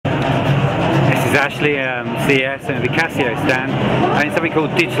is Ashley, CES and the Casio stand, and it's something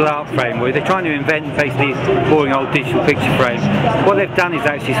called digital art frame, where they're trying to invent basically boring old digital picture frame. What they've done is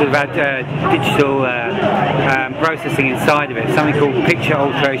actually sort of add digital processing inside of it, something called Picture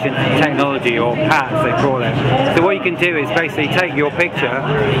Alteration Technology, or PAT as they call it. So what you can do is basically take your picture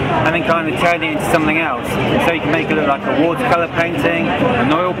and then kind of turn it into something else. So you can make it look like a watercolour painting,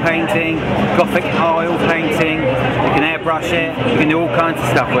 an oil painting, Gothic oil painting, you can airbrush it, you can do all kinds of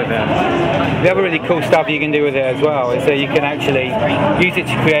stuff with it. The other really cool stuff you can do with it as well is that you can actually use it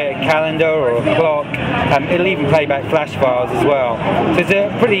to create a calendar or a clock. It'll even play back flash files as well. So it's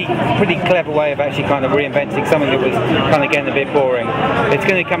a pretty clever way of actually kind of reinventing something that was kind of getting a bit boring. It's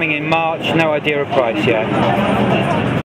going to be coming in March, no idea of price yet.